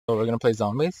So we're gonna play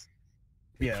zombies?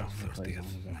 Yeah,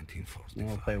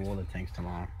 We'll play World of Tanks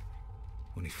tomorrow.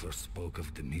 When he first spoke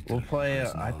of Dimitri, We'll play.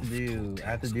 I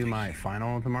have to do my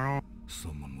final tomorrow.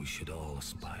 Someone we should all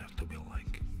aspire to be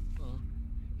like.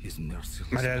 His merciless.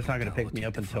 My dad's not gonna pick me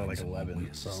up until like defines him 11, only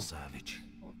as so a savage.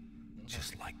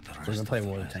 Just like the rest we're gonna play of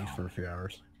the World of Red Tanks for a Army. few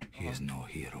hours. He is no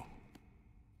hero.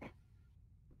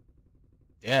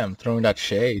 Damn, throwing that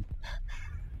shade.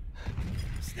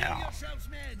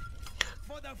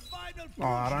 Oh,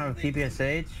 I don't have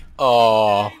PPSH.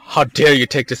 Oh, how dare you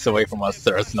take this away from us,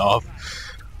 Thursnov.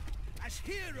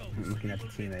 I'm looking at the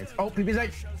teammates. Oh,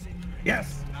 PPSH.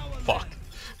 Yes. Fuck.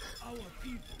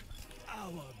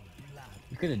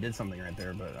 You could have did something right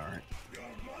there, but all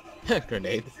right.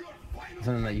 Grenade.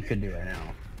 Something that you could do right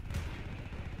now.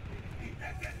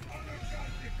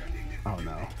 Oh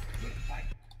no.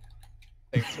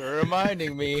 Thanks for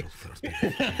reminding me.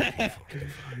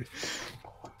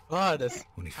 God, this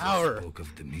When he first power. spoke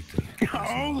of Dimitri,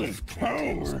 Holy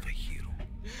power.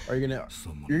 Are you gonna?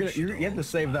 You have to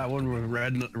save that one with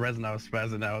Reznov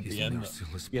spazzing out at the end.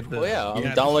 You have to, Oh yeah, you I'm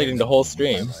have to downloading save the whole that.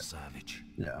 stream. Savage,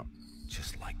 Yeah.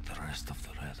 just like the rest of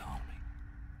the Red Army.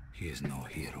 He is no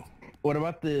hero. What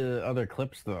about the other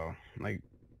clips though? Like,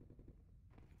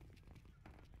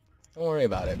 Don't worry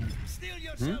about it.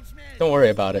 Don't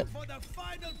worry about it.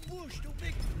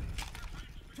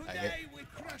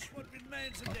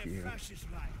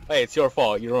 Hey, it's your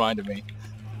fault. You reminded me.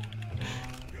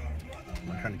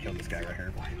 I'm trying to kill this guy right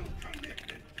here.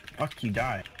 Fuck, you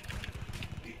die.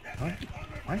 What?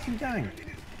 Why is he dying?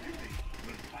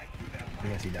 I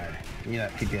guess he died. You need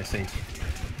that PPSH.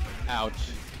 Ouch.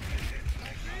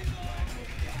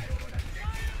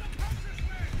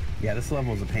 Yeah, this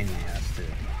level is a pain in the ass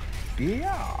too.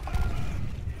 Yeah.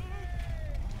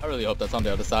 I really hope that's on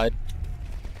the other side.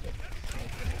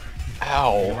 You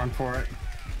Ow. run for it.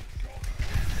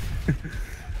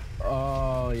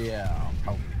 Oh yeah. I'm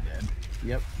probably dead.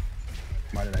 Yep.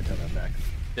 Why did I tell that back?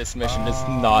 This mission is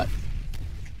not.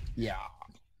 Yeah.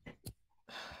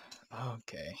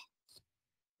 Okay.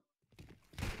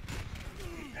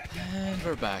 And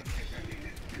we're back.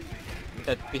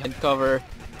 Get behind cover.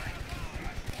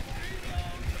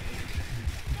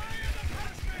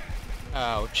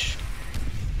 Ouch.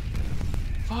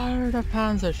 Fire the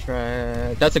Panzer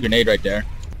Shred. That's a grenade right there.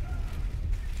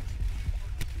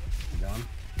 Done.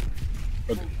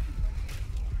 Okay.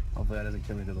 Hopefully that doesn't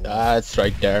kill me to the wall. That's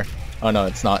right there. Oh no,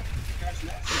 it's not.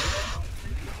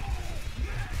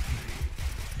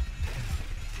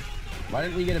 Why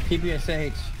didn't we get a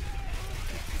PPSH?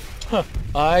 Huh.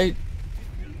 I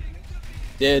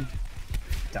did.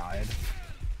 Died.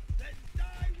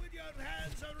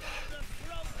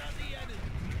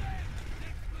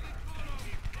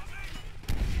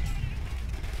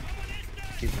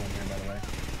 People in here, by the way.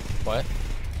 What?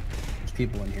 There's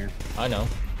people in here. I know.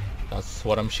 That's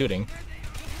what I'm shooting.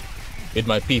 With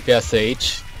my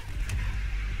PPSH.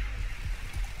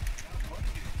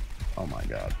 Oh my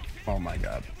god. Oh my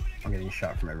god. I'm getting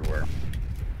shot from everywhere.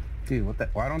 Dude, what the?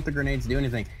 Why don't the grenades do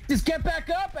anything? Just get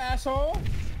back up, asshole!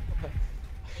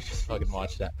 Just fucking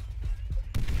watch that.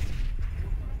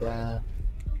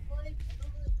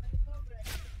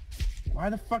 Why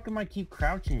the fuck am I keep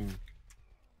crouching?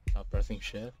 Not pressing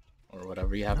shift or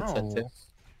whatever you have it set to. No.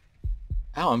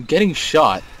 Ow, I'm getting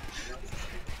shot.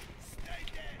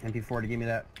 MP4 to give me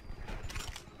that.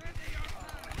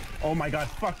 Oh my god,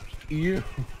 fuck you.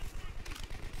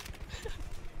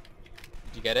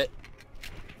 Did you get it?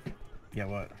 Yeah,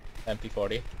 what?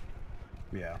 MP40.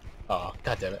 Yeah. Oh,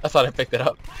 god damn it. I thought I picked it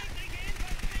up.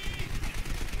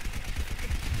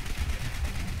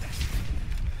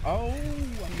 Oh,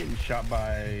 I'm getting shot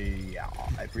by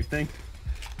everything.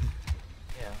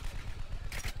 Yeah.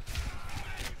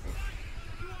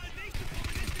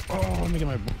 Oh, let me get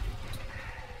my...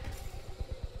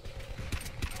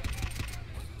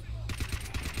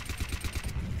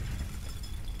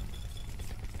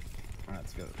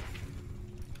 That's good.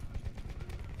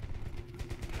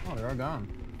 Oh, they're all gone.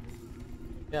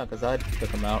 Yeah, because I took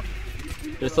them out.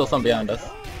 There's still some behind us.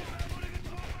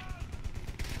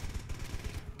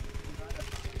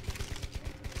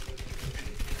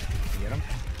 You get them?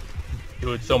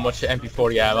 Dude, so much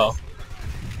MP40 ammo.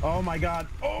 Oh my god.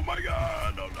 Oh my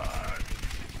god. Oh god.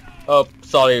 Oh,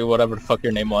 sorry, whatever the fuck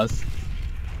your name was.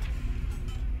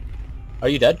 Are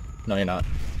you dead? No, you're not.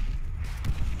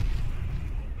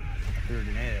 I threw a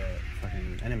grenade at a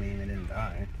fucking enemy and they didn't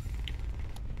die.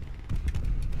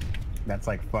 That's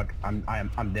like fuck.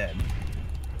 I'm dead.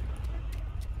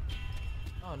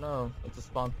 Oh no, it's a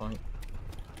spawn point.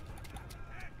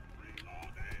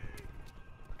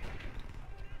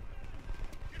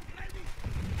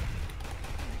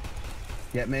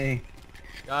 Get me.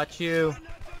 Got you.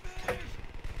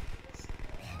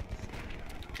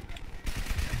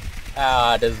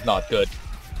 Ah, this is not good.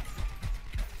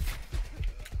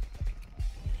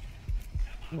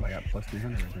 Oh, I got plus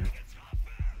 300 right there.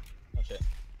 Oh shit.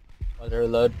 Other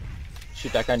reload.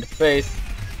 Shoot that guy in the face.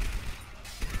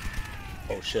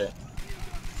 Oh shit.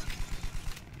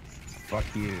 Fuck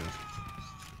you.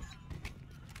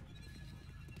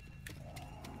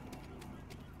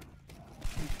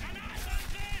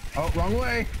 Oh, wrong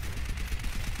way.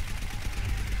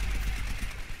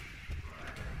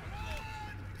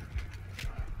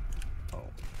 Oh.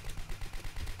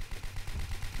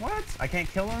 What? I can't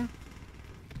kill him?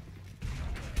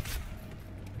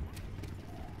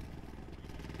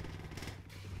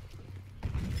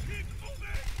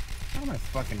 Out of my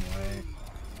fucking way.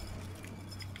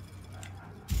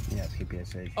 Yeah,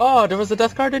 PPSH. Oh, there was a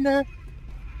death card in there?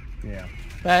 Yeah.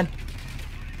 Man.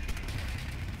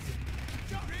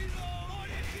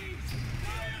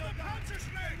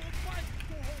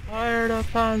 Fire the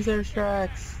Panzer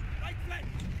Strikes.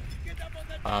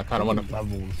 I kinda wanna...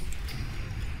 Levels.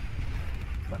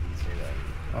 Fucking say that.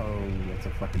 Oh, that's a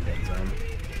fucking dead zone.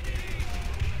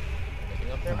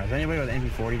 Up there? Is anybody with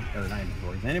MP40 or not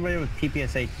MP40? Is anybody with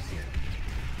PPSH here?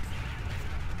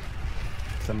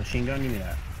 Some machine gun? Give me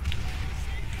that.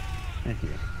 Thank you.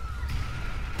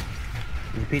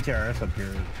 There's a PTRS up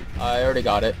here. I already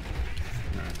got it.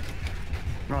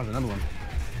 No, there's another one.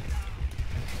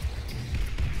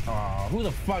 Oh, who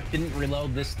the fuck didn't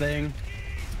reload this thing?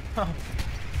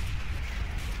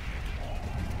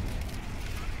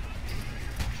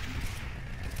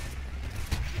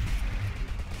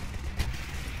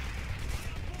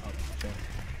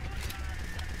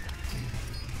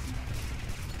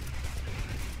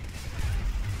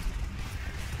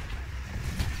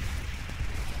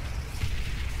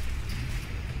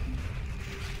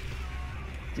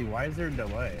 Dude, why is there a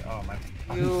delay? Oh my.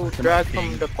 You drag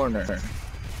from the corner.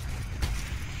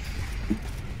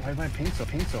 Why is my ping so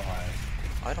high?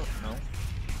 I don't know.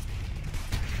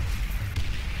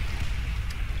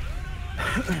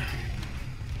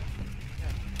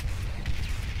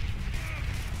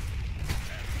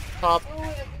 Top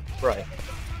right.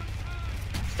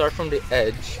 Start from the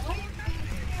edge.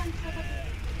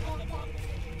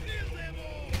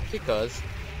 Because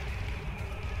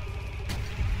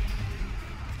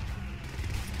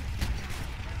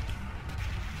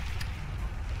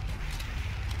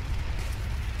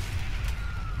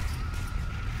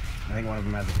I think one of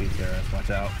them has a PTRS. Watch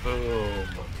out. boom.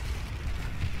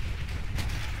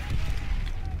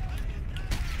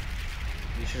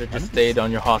 You should have just stayed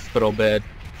on your hospital bed.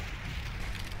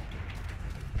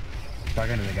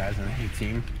 Talking to the guys on the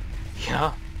team.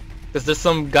 Yeah. Because there's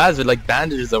some guys with like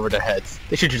bandages over their heads.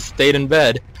 They should just stayed in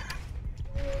bed.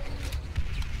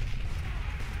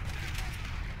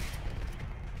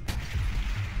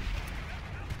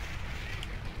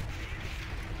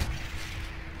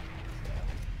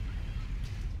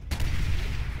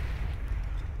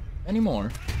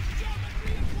 Anymore.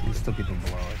 There's still people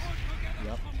below us.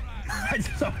 Yep. I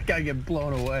just saw a guy get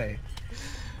blown away.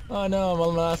 Oh no, I'm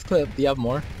on my last clip. Do you have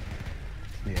more?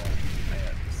 Yeah, I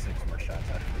had 6 more shots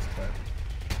after this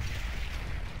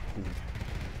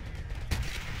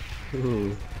clip.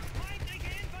 Ooh.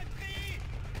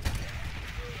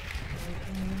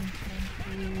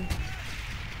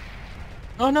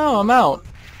 Oh no, I'm out.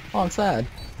 Oh, I'm sad.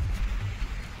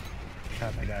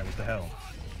 Shot that guy, what the hell?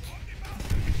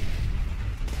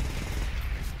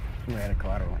 We had a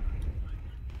collateral.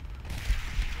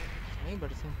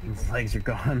 His legs are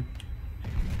gone.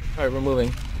 Alright, we're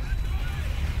moving.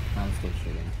 I'm still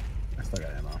shooting. I still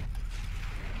got ammo.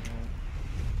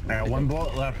 I got 1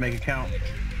 bullet left, make it count.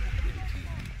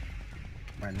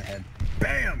 Right in the head.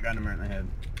 Bam! Got him right in the head.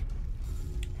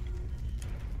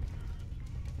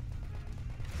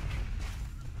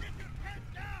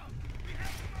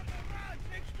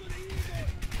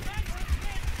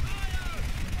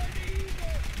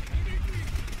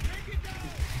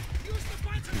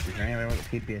 Is there anybody with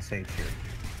a PPSH here?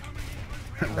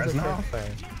 Reznov?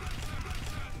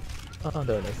 Oh,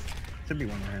 there it is. Should be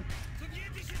one there.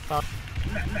 Uh,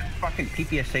 That fucking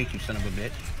PPSH, you son of a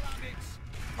bitch.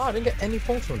 Oh, I didn't get any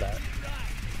points from that.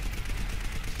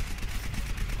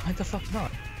 Why the fuck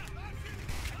not?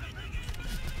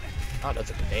 Oh,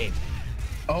 that's a grenade.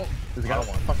 Oh, there's a guy with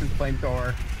a fucking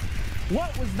flamethrower.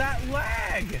 What was that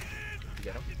lag? You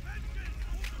get him?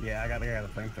 Yeah, I got the guy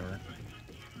with the flamethrower.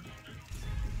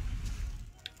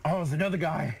 Oh, there's another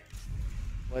guy.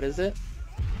 What is it?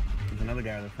 There's another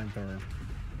guy with a flamethrower.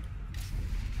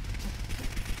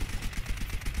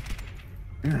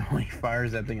 When he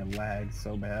fires that thing, it lags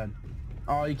so bad.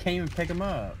 Oh, you can't even pick him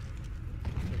up.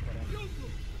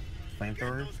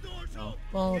 Flamethrowers? Oh,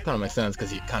 well, it kind of makes sense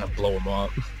because you kind of blow him up.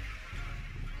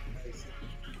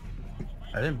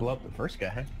 I didn't blow up the first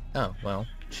guy. Oh, well.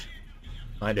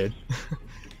 I did.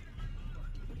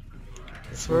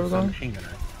 That's where we're Some going? machine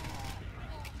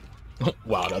gunner.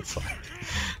 Wow, that's fine.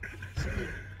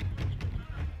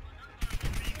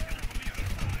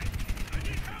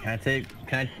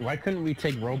 Why couldn't we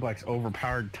take Roblox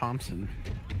overpowered Thompson?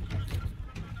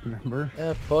 Remember?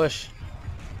 Yeah, push.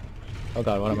 Oh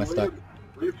god, what am I stuck?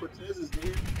 Yeah,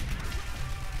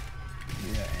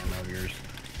 ammo yours.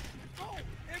 Oh,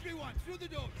 everyone, through the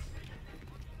doors.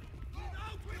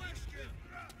 Without question.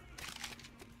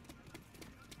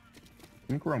 I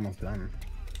think we're almost done.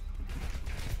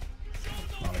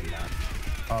 Oh, maybe not.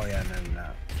 Oh yeah, maybe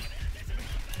not.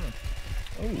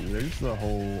 Oh, there's the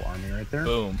whole army right there.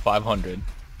 Boom, 500.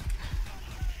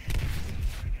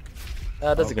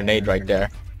 That's a Okay, grenade right grenade. there.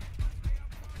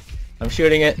 I'm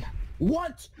shooting it.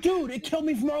 What? Dude, it killed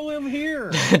me from all the way over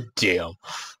here. Damn.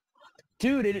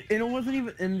 Dude, it wasn't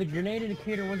even, and the grenade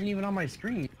indicator wasn't even on my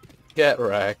screen. Get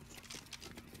wrecked.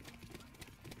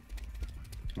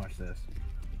 Watch this.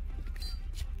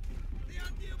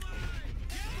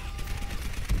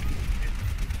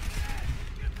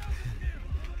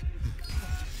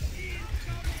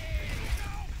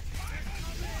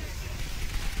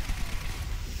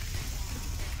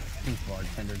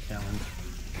 Bartender challenge.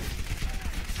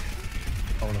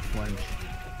 Oh, the flinch.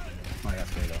 Oh, I got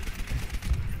straight up.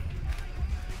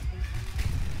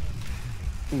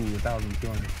 Ooh,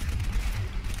 1,200.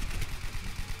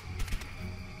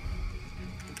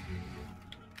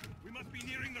 We must be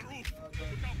nearing the roof. Look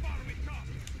how far we come.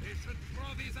 They should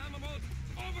throw these animals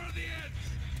over the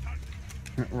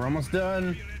edge. We're almost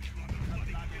done.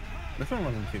 This one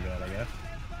wasn't too bad, I guess.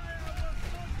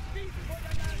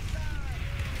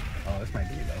 Oh, this might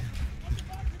be though.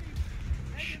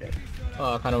 Shit.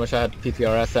 Oh, I kind of wish I had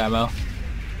PPRS ammo.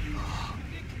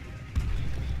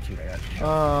 Dude, I got shot.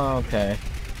 Oh, okay.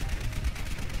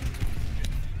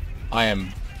 I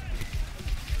am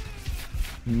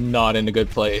not in a good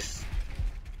place.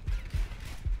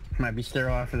 Might be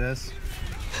sterile after this.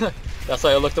 That's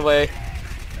why I looked away.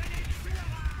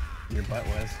 Your butt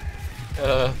was.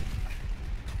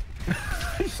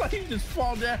 I saw you just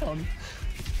fall down.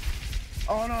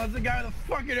 Oh no, it's the guy with the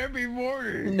fucking heavy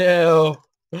mortar. No.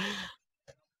 They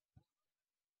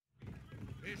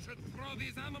should throw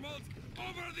these animals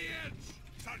over the edge.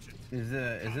 Sergeant. Is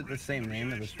it the same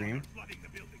name of the stream? Flooding the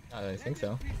building. I think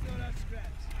so.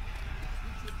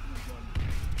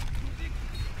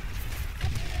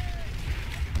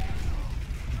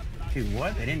 Dude,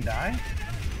 what? They didn't die?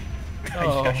 I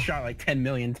Oh. just got shot like 10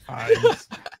 million times.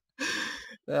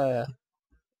 Yeah.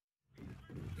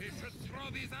 They should throw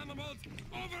these animals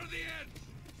over the edge.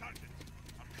 Sergeant,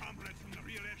 our comrades from the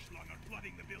rear echelon are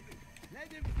flooding the building. Let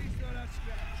them feast on our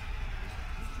scratch.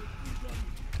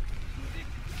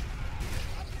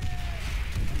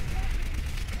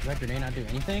 Does that grenade not do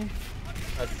anything?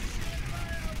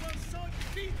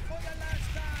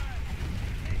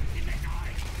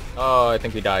 Oh, I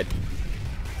think we died.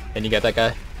 Can you get that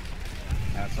guy?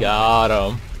 That's Got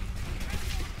him.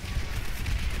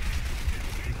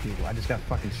 Dude, I just got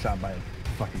fucking shot by a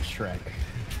fucking Shrek.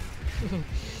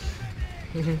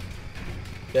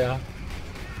 Yeah.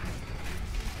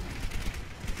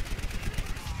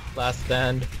 Last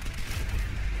stand.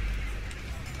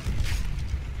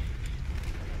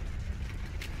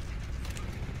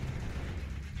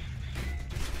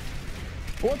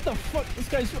 What the fuck? This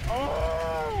guy's.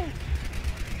 Oh!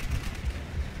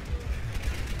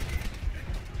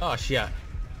 Oh shit.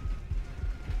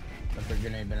 But the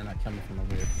grenade better not coming from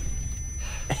over here.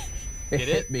 It Did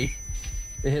hit it? me.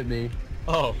 It hit me.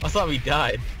 Oh, I thought we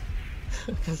died.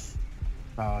 Oh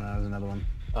no, there's another one.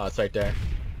 Oh, it's right there.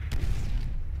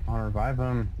 I wanna revive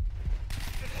him.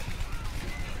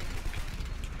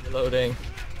 Reloading.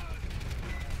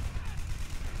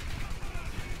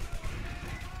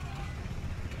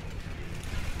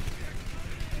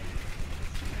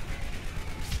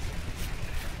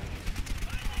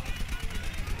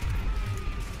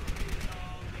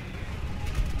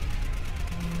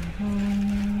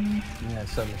 Yeah,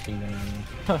 submachine gun on me.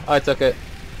 I took it.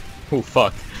 Oh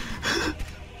fuck.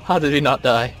 How did we not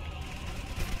die?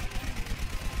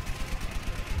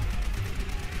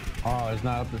 Oh, it's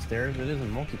not up the stairs. It is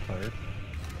in multiplayer.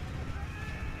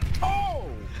 Oh!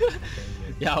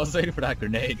 Yeah, I was waiting for that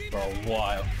grenade for a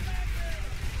while.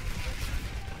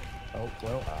 Oh,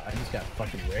 well, I just got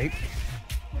fucking raped.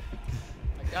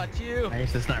 I got you. I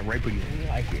guess it's not rape when you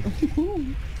like it.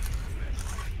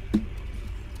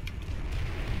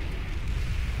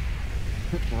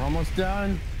 We're almost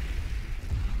done.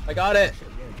 I got it.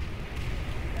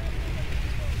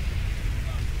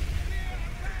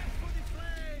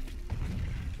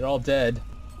 They're all dead.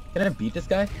 Can I beat this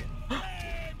guy?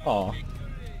 Oh.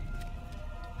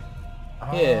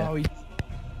 Yeah. Oh,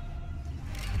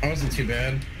 That wasn't too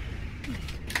bad.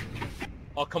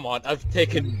 Oh, come on. I've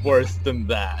taken worse than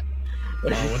that. Are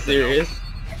you what the serious?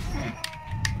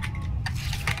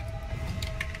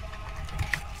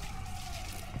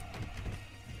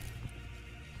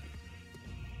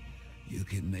 You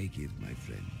can make it, my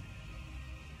friend.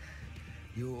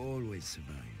 You always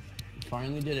survive.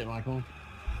 finally did it, Michael.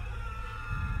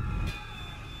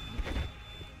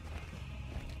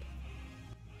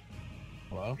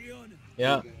 Hello?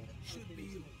 Yeah.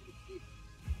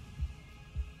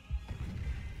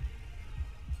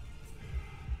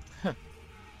 Can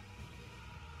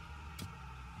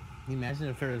you imagine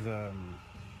if there was a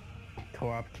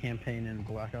co-op campaign in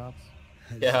Black Ops?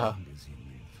 Yeah. long as you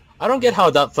live, I don't get how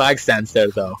that flag stands there,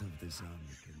 though. part of this army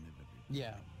can never be.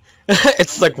 Yeah.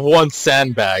 It's like one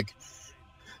sandbag.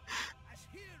 As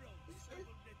heroes, they will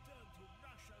return to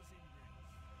Russia's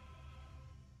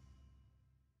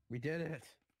embrace. We did it.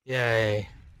 Yay.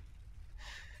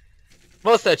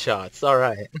 Most headshots,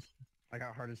 alright. I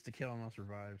got hardest to kill and most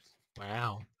revives.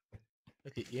 Wow.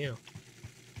 Look at you.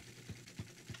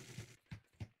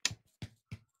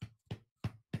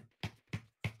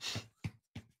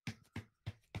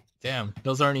 Damn,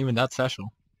 those aren't even that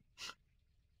special.